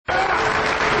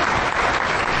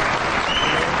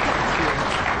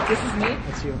This is me?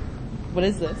 That's you. What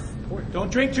is this? Don't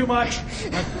drink too much.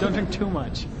 Don't drink too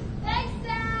much. Thanks,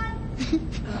 Dad.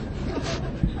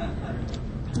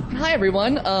 Hi,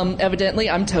 everyone. Evidently,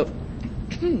 I'm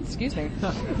excuse me.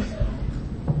 Are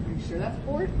you sure that's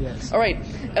board? Yes. All right.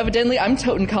 Evidently, I'm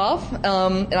Tottenkoph,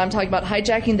 and I'm talking about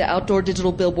hijacking the outdoor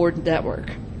digital billboard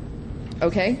network.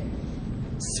 Okay?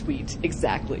 Sweet.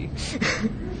 Exactly.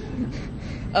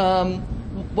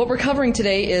 What we're covering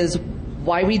today is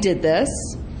why we did this.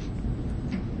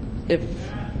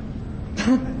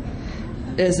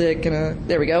 Is it gonna...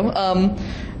 There we go.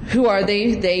 Who are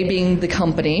they? They being the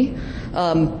company.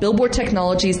 Billboard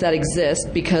technologies that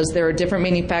exist because there are different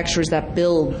manufacturers that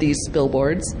build these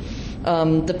billboards.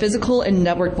 The physical and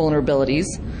network vulnerabilities.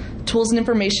 Tools and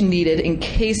information needed in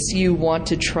case you want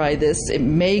to try this. It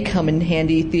may come in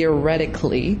handy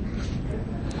theoretically.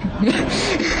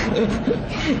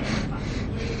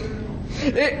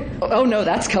 Oh no,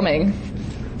 that's coming.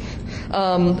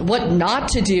 What not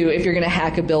to do if you're going to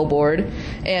hack a billboard,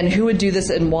 and who would do this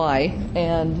and why.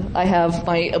 And I have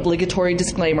my obligatory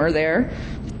disclaimer there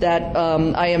that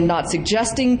I am not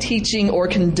suggesting, teaching, or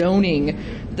condoning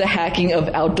the hacking of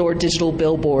outdoor digital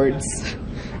billboards.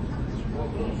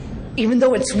 Even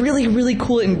though it's really, really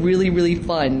cool and really, really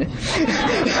fun.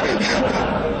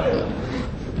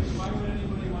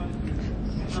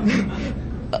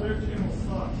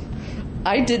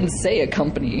 I didn't say a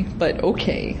company, but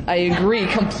okay. I agree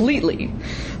completely.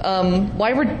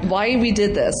 Why we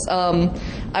did this?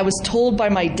 I was told by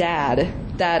my dad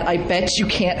that I bet you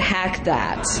can't hack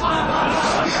that.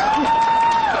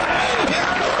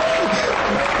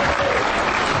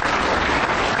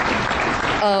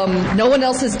 No one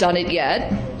else has done it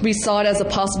yet. We saw it as a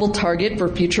possible target for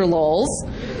future lulls.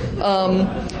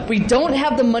 We don't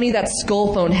have the money that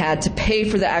Skullphone had to pay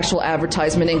for the actual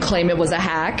advertisement and claim it was a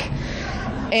hack.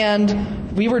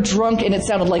 And we were drunk and it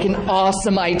sounded like an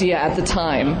awesome idea at the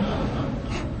time.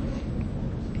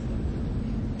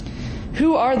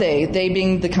 Who are they? They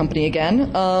being the company again.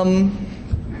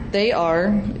 They are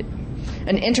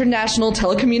an international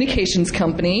telecommunications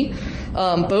company.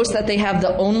 Boasts that they have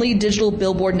the only digital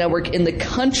billboard network in the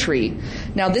country.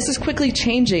 Now, this is quickly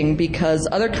changing because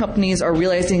other companies are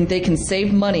realizing they can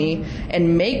save money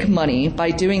and make money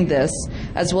by doing this,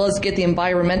 as well as get the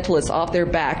environmentalists off their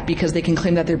back because they can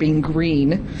claim that they're being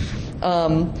green.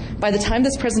 By the time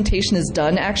this presentation is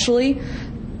done, actually,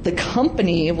 the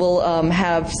company will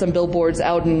have some billboards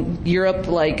out in Europe,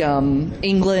 like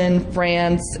England,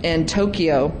 France, and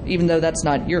Tokyo, even though that's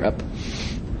not Europe.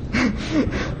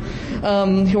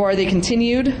 Who are they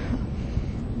continued?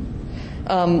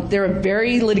 They're a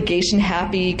very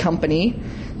litigation-happy company.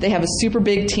 They have a super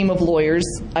big team of lawyers,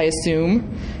 I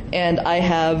assume, and I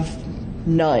have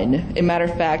none. As a matter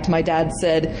of fact, my dad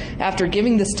said after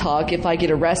giving this talk, if I get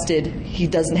arrested, he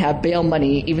doesn't have bail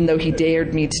money, even though he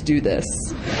dared me to do this.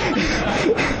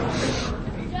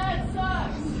 Dad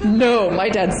sucks. No, my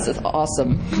dad's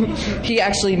awesome. He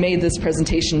actually made this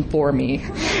presentation for me.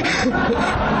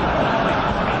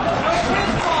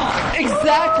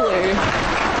 Exactly.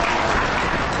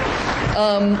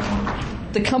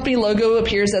 The company logo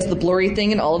appears as the blurry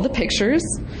thing in all of the pictures,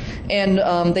 and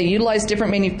they utilize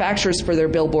different manufacturers for their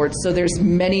billboards, so there's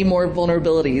many more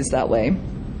vulnerabilities that way.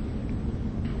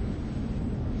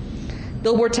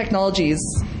 Billboard technologies.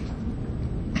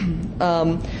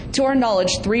 To our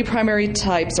knowledge, 3 primary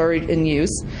types are in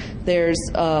use. There's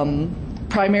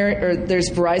there's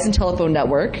Verizon telephone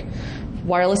network,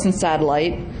 wireless and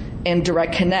satellite, and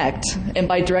direct connect. And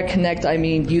by direct connect, I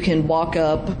mean you can walk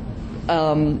up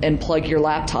and plug your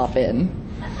laptop in.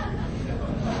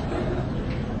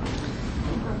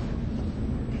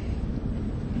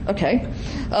 Okay.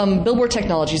 Billboard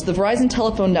technologies, the Verizon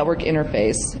telephone network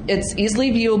interface. It's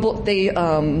easily viewable.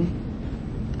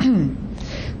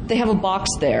 They have a box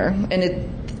there, and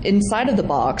inside of the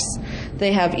box,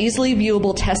 they have easily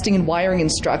viewable testing and wiring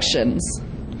instructions.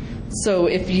 So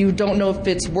if you don't know if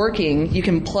it's working, you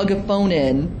can plug a phone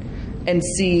in and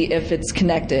see if it's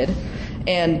connected.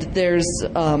 And there's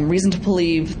reason to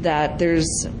believe that there's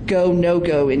go,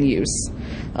 no-go in use.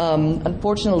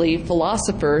 Unfortunately,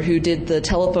 Philosopher, who did the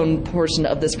telephone portion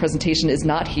of this presentation, is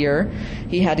not here.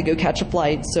 He had to go catch a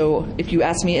flight, so if you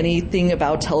ask me anything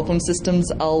about telephone systems,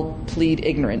 I'll plead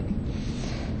ignorant.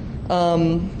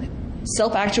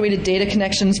 Self-actuated data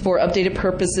connections for updated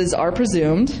purposes are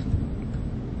presumed.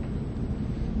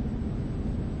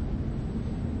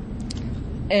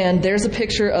 And there's a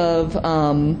picture of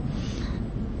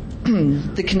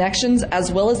the connections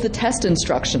as well as the test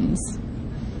instructions.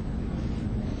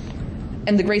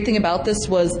 And the great thing about this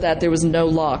was that there was no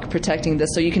lock protecting this,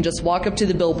 so you can just walk up to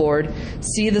the billboard,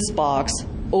 see this box,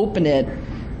 open it,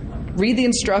 read the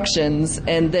instructions,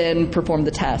 and then perform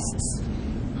the tests.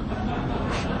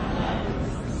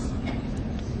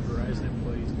 Verizon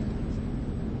employees.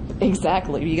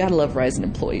 Exactly. You gotta love Verizon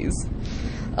employees.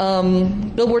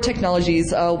 Billboard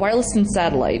technologies, wireless and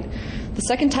satellite. The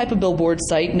second type of billboard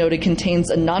site noted contains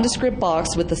a nondescript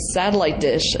box with a satellite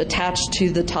dish attached to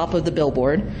the top of the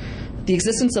billboard. The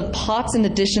existence of POTS in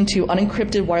addition to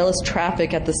unencrypted wireless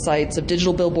traffic at the sites of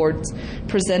digital billboards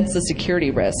presents a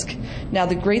security risk. Now,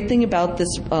 the great thing about this,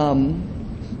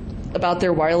 about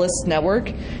their wireless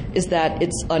network is that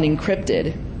it's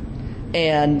unencrypted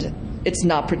and it's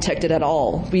not protected at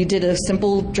all. We did a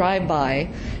simple drive-by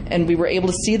and we were able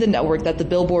to see the network that the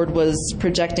billboard was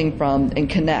projecting from and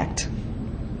connect.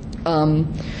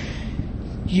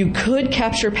 You could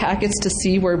capture packets to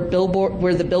see where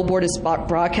the billboard is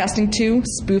broadcasting to,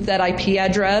 spoof that IP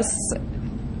address,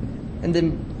 and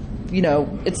then,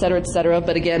 et cetera, et cetera.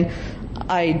 But again,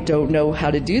 I don't know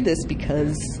how to do this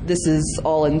because this is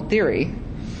all in theory.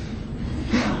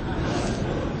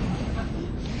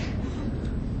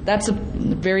 That's a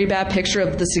very bad picture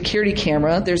of the security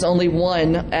camera. There's only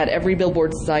one at every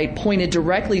billboard site pointed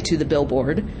directly to the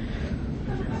billboard.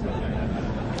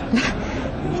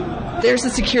 There's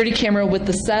the security camera with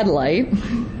the satellite.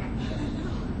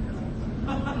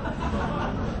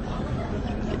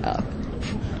 Yeah.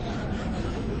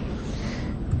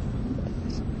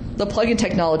 The plug-in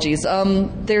technologies.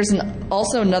 There's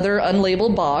also another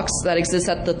unlabeled box that exists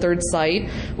at the third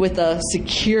site with a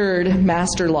secured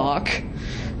master lock.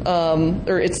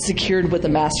 Or it's secured with a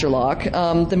master lock.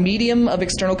 The medium of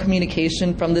external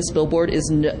communication from this billboard is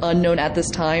unknown at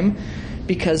this time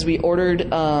because we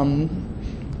ordered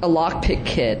a lockpick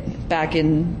kit back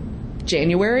in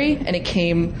January and it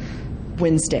came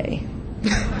Wednesday.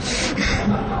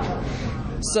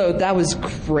 So that was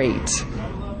great.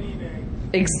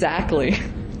 Exactly.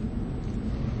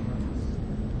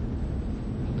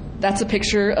 That's a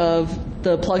picture of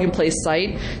the plug-and-play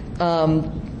site.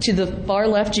 To the far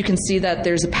left, you can see that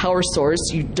there's a power source.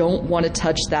 You don't want to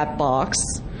touch that box.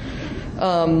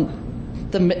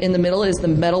 In the middle is the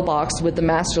metal box with the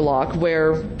master lock,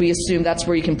 where we assume that's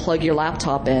where you can plug your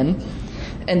laptop in.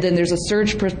 And then there's a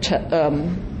surge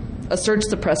suppressor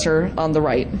on the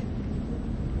right.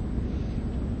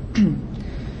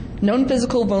 Known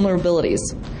physical vulnerabilities.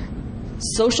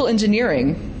 Social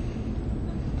engineering.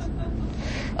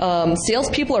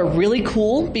 Salespeople are really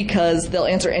cool because they'll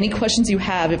answer any questions you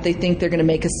have if they think they're going to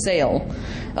make a sale.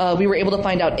 We were able to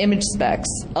find out image specs,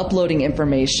 uploading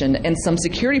information, and some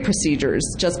security procedures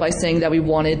just by saying that we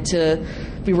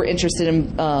were interested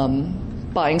in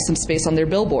buying some space on their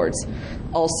billboards.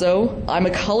 Also, I'm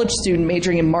a college student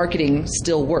majoring in marketing,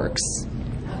 still works.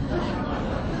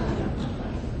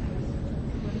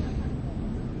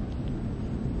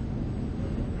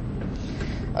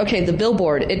 Okay, the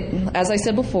billboard. As I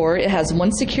said before, it has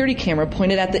one security camera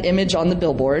pointed at the image on the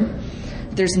billboard.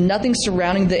 There's nothing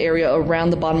surrounding the area around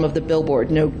the bottom of the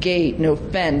billboard. No gate, no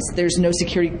fence. There's no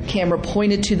security camera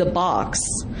pointed to the box.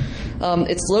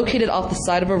 It's located off the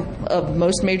side of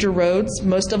most major roads.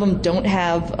 Most of them don't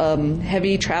have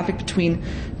heavy traffic between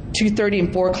 2:30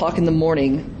 and 4 o'clock in the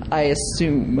morning, I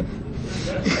assume.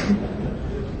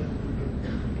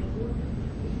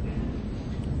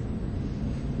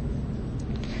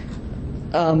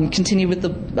 Continue with the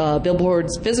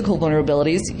billboard's physical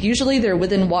vulnerabilities. Usually they're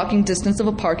within walking distance of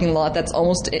a parking lot that's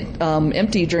almost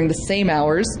empty during the same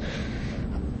hours.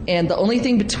 And the only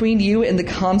thing between you and the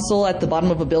console at the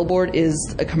bottom of a billboard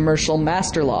is a commercial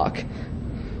master lock.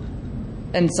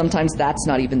 And sometimes that's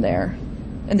not even there.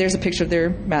 And there's a picture of their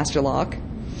master lock.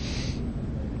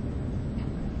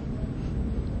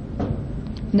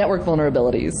 Network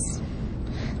vulnerabilities.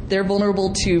 They're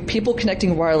vulnerable to people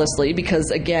connecting wirelessly because,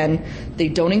 again, they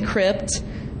don't encrypt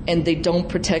and they don't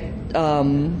protect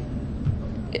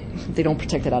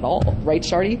it at all. Right,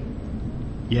 Shardy?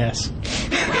 Yes.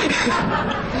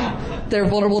 They're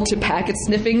vulnerable to packet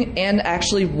sniffing and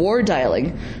actually war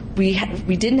dialing. We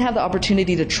didn't have the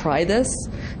opportunity to try this,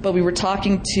 but we were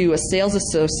talking to a sales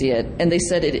associate, and they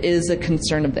said it is a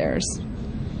concern of theirs.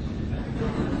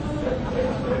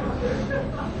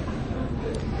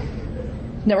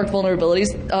 Network vulnerabilities.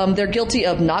 They're guilty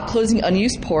of not closing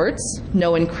unused ports,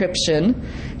 no encryption,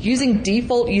 using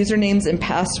default usernames and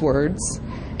passwords,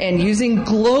 and using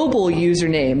global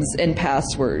usernames and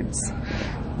passwords.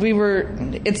 We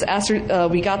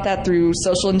got that through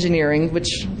social engineering,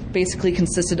 which basically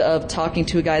consisted of talking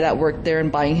to a guy that worked there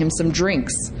and buying him some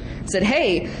drinks. Said,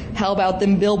 hey, how about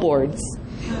them billboards?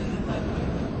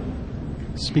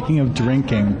 Speaking of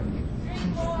drinking.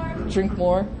 Drink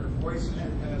more.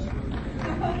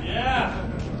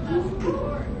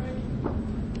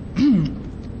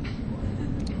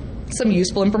 Some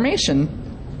useful information.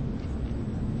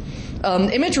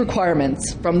 Image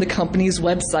requirements from the company's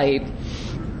website.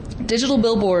 Digital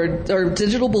billboard or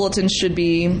digital bulletins should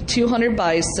be 200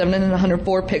 by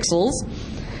 704 pixels.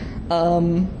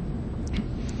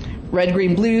 Red,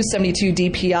 green, blue, 72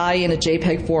 DPI in a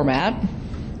JPEG format.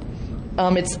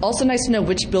 It's also nice to know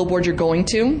which billboard you're going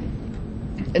to,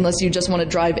 unless you just want to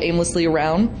drive aimlessly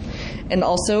around. And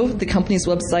also, the company's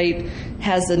website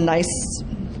has a nice,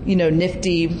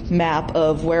 nifty map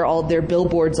of where all their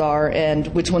billboards are and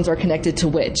which ones are connected to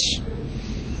which.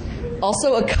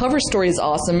 Also, a cover story is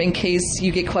awesome in case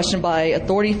you get questioned by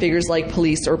authority figures like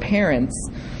police or parents.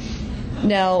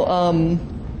 Now,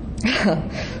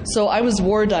 so I was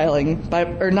ward driving by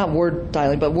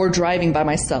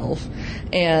myself,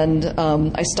 and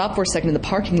I stopped for a second in the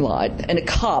parking lot, and a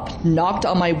cop knocked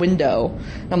on my window.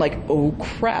 And I'm like, oh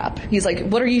crap. He's like,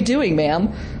 what are you doing,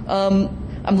 ma'am?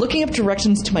 I'm looking up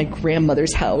directions to my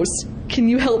grandmother's house. Can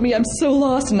you help me? I'm so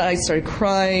lost. And I started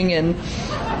crying, and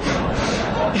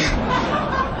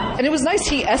it was nice.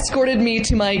 He escorted me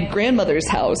to my grandmother's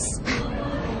house.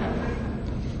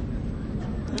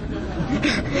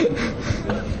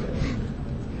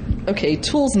 Okay,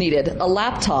 tools needed. A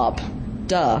laptop.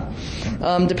 Duh.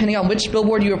 Depending on which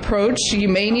billboard you approach, you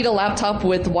may need a laptop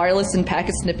with wireless and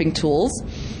packet snipping tools.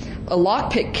 A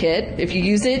lockpick kit. If you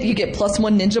use it, you get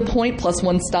 +1 ninja point,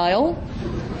 +1 style.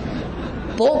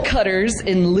 Bolt cutters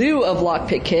in lieu of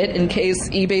lockpick kit in case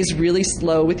eBay's really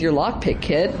slow with your lockpick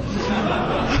kit.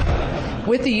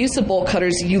 With the use of bolt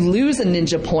cutters, you lose a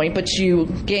ninja point, but you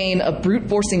gain a brute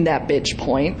forcing that bitch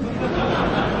point.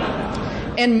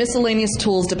 And miscellaneous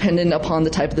tools dependent upon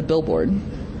the type of the billboard.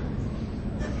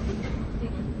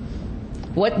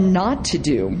 What not to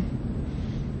do.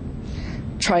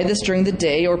 Try this during the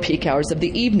day or peak hours of the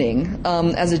evening.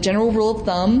 As a general rule of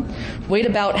thumb, wait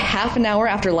about half an hour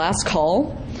after last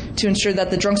call to ensure that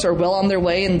the drunks are well on their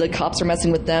way and the cops are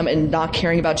messing with them and not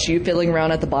caring about you fiddling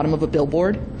around at the bottom of a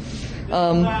billboard.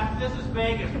 This is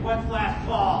Vegas. What's last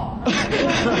call?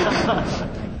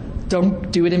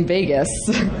 Don't do it in Vegas.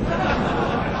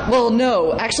 Well,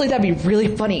 no. Actually, that'd be really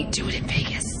funny. Do it in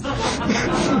Vegas.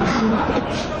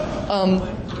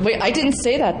 Wait, I didn't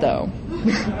say that, though.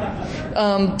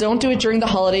 Don't do it during the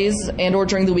holidays and or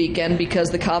during the weekend because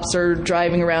the cops are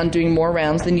driving around doing more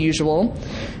rounds than usual.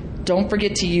 Don't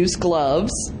forget to use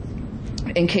gloves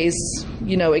in case,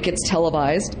 it gets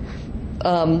televised.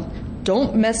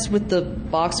 Don't mess with the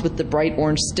box with the bright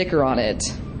orange sticker on it.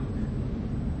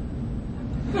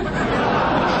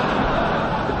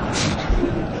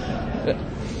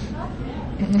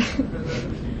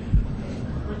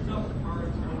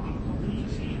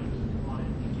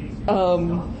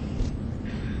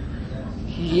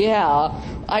 Yeah,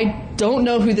 I don't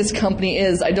know who this company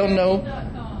is. I don't know.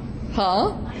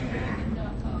 Huh?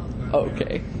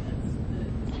 Okay.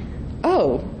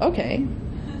 Oh, okay.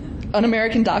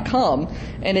 Unamerican.com,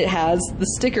 and it has the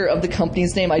sticker of the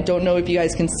company's name. I don't know if you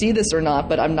guys can see this or not,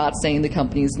 but I'm not saying the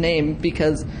company's name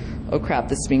because, oh crap,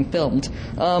 this is being filmed.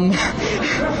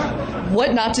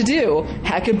 What not to do?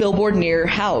 Hack a billboard near your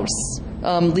house.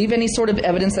 Leave any sort of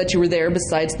evidence that you were there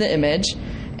besides the image,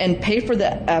 and pay for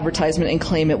the advertisement and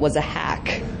claim it was a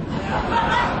hack.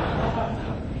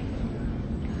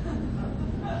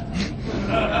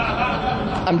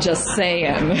 I'm just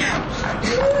saying.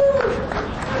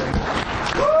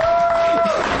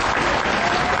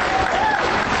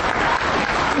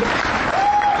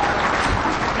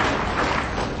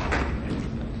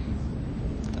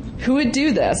 Who would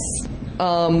do this?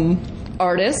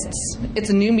 Artists. It's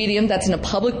a new medium that's in a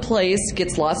public place,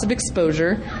 gets lots of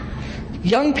exposure.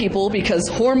 Young people, because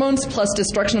hormones plus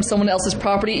destruction of someone else's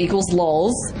property equals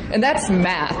lulz. And that's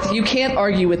math. You can't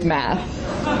argue with math.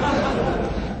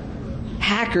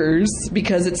 Hackers,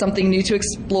 because it's something new to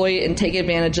exploit and take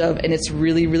advantage of, and it's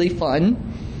really, really fun.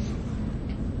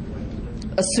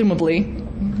 Assumably.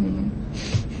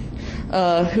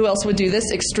 Who else would do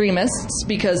this? Extremists,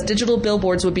 because digital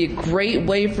billboards would be a great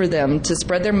way for them to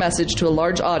spread their message to a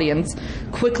large audience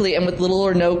quickly and with little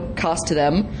or no cost to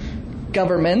them.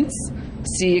 Governments,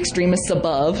 see extremists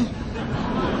above.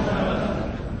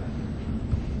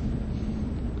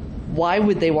 Why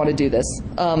would they want to do this?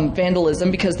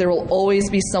 Vandalism, because there will always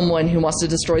be someone who wants to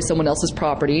destroy someone else's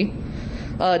property.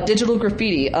 Digital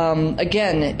graffiti.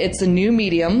 Again, it's a new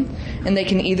medium, and they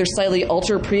can either slightly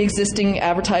alter pre-existing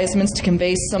advertisements to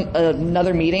convey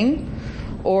another meaning,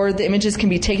 or the images can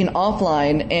be taken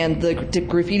offline, and the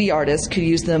graffiti artist could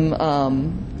use them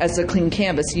as a clean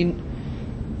canvas.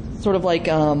 Sort of like,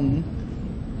 oh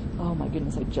my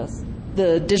goodness,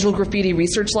 the digital graffiti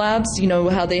research labs. You know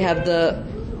how they have the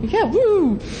Yeah,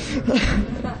 woo!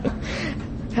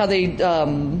 How they,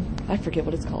 I forget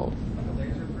what it's called.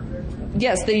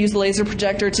 Yes, they use a laser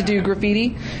projector to do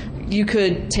graffiti. You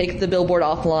could take the billboard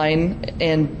offline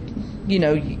and,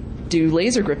 do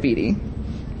laser graffiti.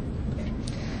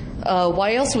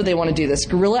 Why else would they want to do this?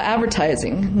 Guerrilla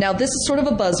advertising. Now, this is sort of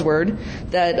a buzzword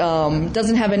that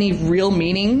doesn't have any real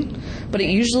meaning, but it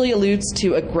usually alludes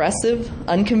to aggressive,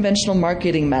 unconventional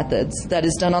marketing methods that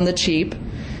is done on the cheap,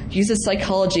 uses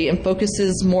psychology, and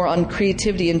focuses more on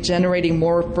creativity and generating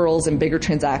more referrals and bigger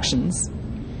transactions.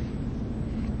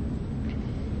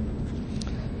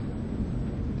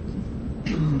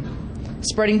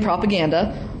 Spreading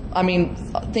propaganda. I mean,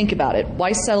 think about it.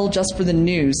 Why settle just for the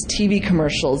news, TV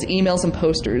commercials, emails, and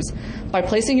posters? By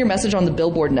placing your message on the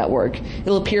Billboard network,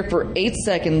 it'll appear for 8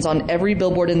 seconds on every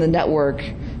billboard in the network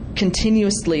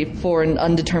continuously for an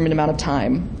undetermined amount of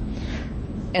time.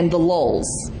 And the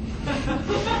lulls.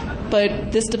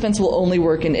 But this defense will only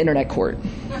work in internet court.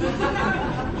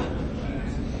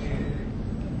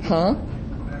 Huh?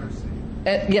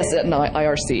 Yes, no,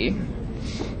 IRC.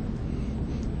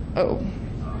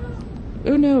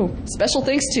 Oh no. Special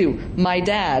thanks to my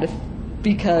dad,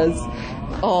 because,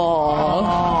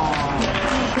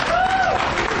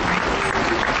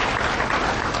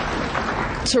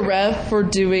 to Rev for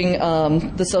doing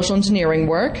the social engineering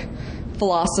work,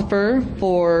 Philosopher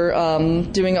for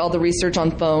doing all the research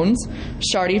on phones,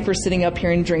 Shardy for sitting up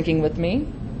here and drinking with me.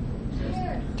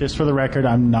 Just for the record,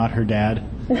 I'm not her dad.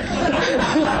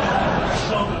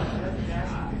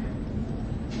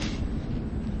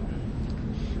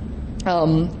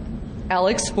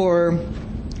 Alex for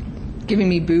giving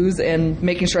me booze and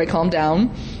making sure I calm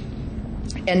down,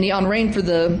 and Neon Rain for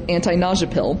the anti-nausea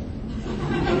pill.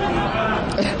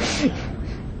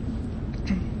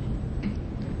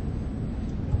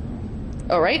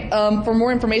 All right. For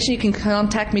more information, you can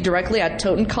contact me directly at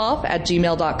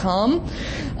Tottenkoph@gmail.com.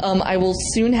 I will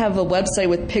soon have a website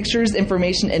with pictures,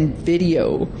 information, and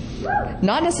video.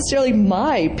 Not necessarily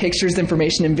my pictures,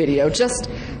 information, and video, just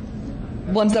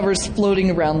ones that were floating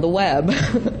around the web.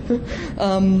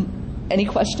 Any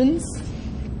questions?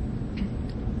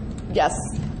 Yes.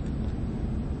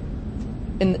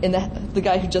 In the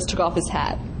guy who just took off his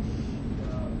hat.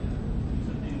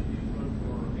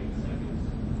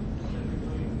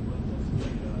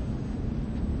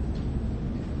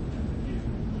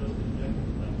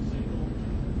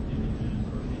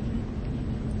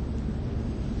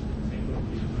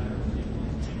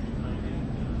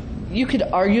 You could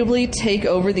arguably take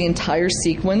over the entire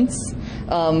sequence,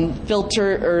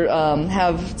 filter or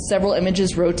have several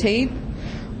images rotate,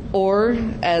 or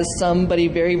as somebody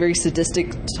very, very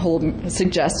sadistic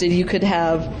suggested, you could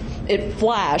have it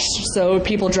flash so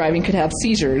people driving could have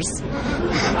seizures.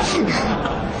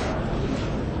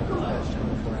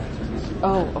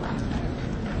 Oh,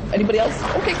 okay. Anybody else?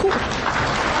 Okay, cool.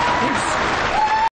 Thanks.